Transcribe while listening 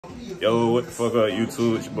Yo, what the fuck up,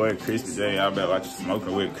 YouTube? It's your boy Crispy J. Y'all better watch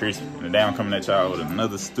Smoking with Crispy. And today I'm coming at y'all with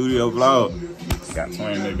another studio vlog. Got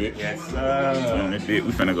twin in that bit. Yes, twin in that bit.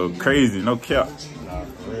 We finna go crazy, no cap.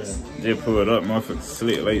 Just pulled up, motherfucker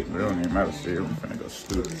slick late, but it don't even matter shit. We finna go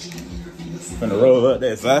stupid. Finna roll up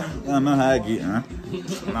that side. Y'all know how I get, man.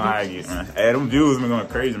 Hey, them views been going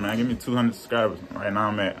crazy, man. Give me 200 subscribers. Right now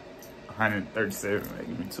I'm at 137. Man.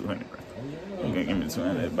 Give me 200, bro. You gonna give me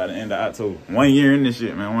 200 by the end of October. 1 year in this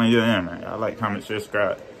shit, man. 1 year in, man. Y'all like, comment, share,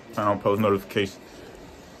 subscribe. Turn on post notifications.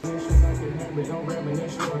 I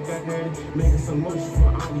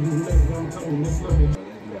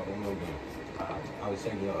was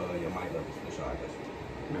checking your mic up for sure. I got you.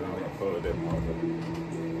 Man, I'm gonna follow that motherfucker.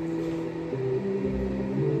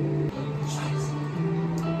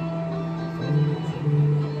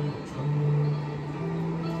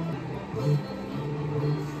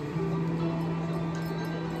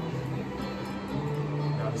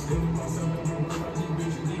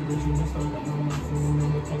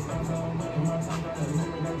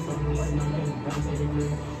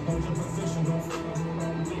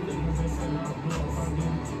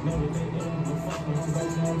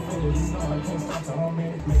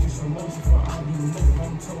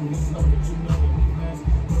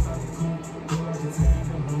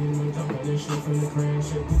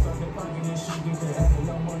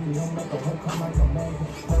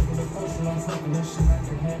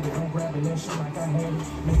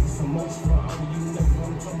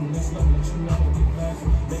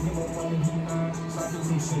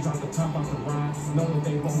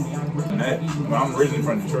 I'm originally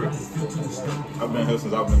from Detroit. I've been here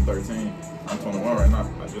since I've been 13. I'm 21 right now.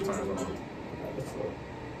 I just turned 21.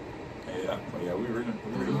 Yeah, we originally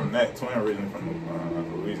from that. Twin originally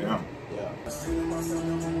from Louisiana. Yeah.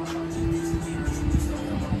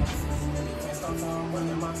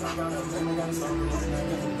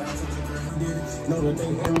 Know that they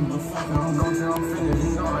hit me, but fuck it, I'm going till I'm finished.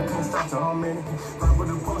 You know I can't stop till I'm in it. Fuck with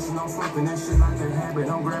the potion, I'm smoking that shit like a habit.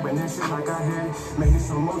 I'm grabbing that shit like I had it. Making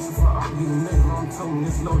some motion for all these niggas. I'm toting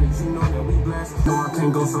this loaded, you know that we blessed. No, I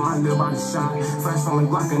can't go, so I live by the shot. Flash on the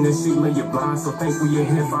Glock and this shit lay you blind. So think we in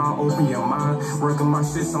here, I'll open your mind. Working my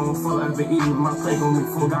shit so I'm full of it. Eating my plate on me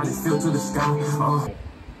full, got it filled to the sky.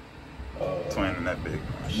 Twin in that big.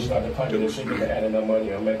 You got to pocket this shit, you can add enough money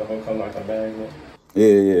and make a whole come like a bag.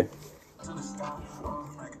 Yeah.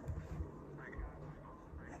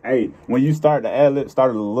 Hey, when you start the ad-lib,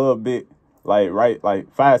 started a little bit, like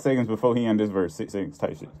 5 seconds before he ended this verse, 6 seconds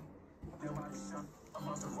type shit.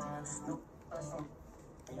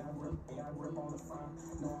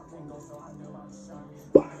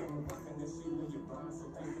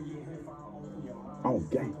 Oh,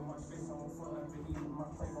 gang.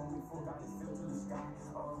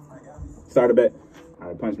 Started back. All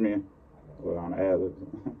right, punch me in. Well, on the ad-lib.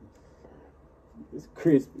 It's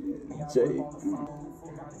Crispy J.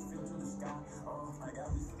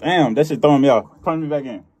 Damn, that shit throwing me off. Punch me back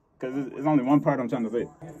in. Because it's only one part I'm trying to say.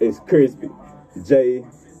 It's Crispy J.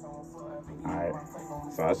 Alright.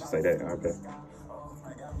 So I should say that. Okay.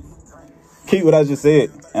 Keep what I just said.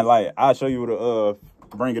 And like, I'll show you to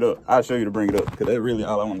bring it up. I'll show you to bring it up. Because that's really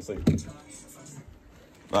all I want to say.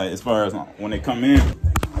 Like, as far as when they come in.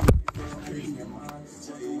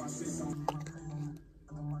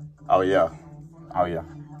 Oh, yeah. Oh, yeah.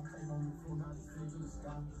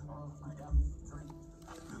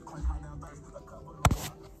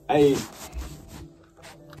 Hey.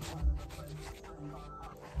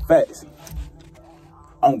 Facts.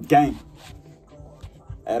 On game.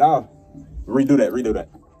 At all. Redo that.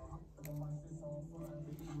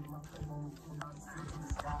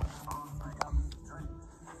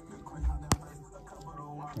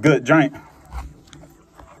 Good drink.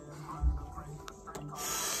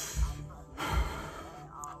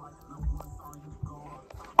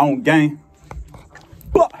 On game.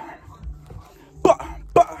 I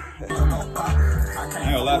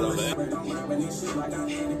ain't gonna lie though, man.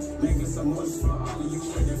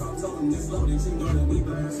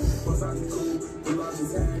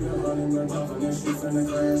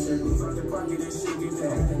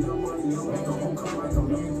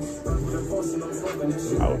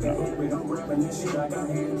 Oh, no.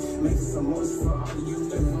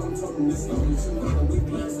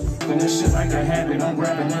 This shit like I had it, I'm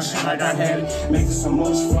grabbing that shit like I had it. Making some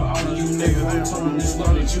motion for all of you niggas. I'm telling this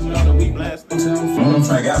loaded, you know that we blessed.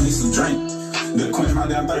 I got me some drink. To quench my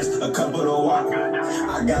damn thirst, a cup of the water.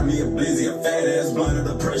 I got me a blizzy, a fat ass blunt of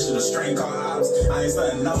the pressure, the string called hops. I ain't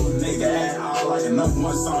starting no nigga at all. Like a number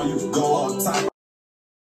one song, you can go up top.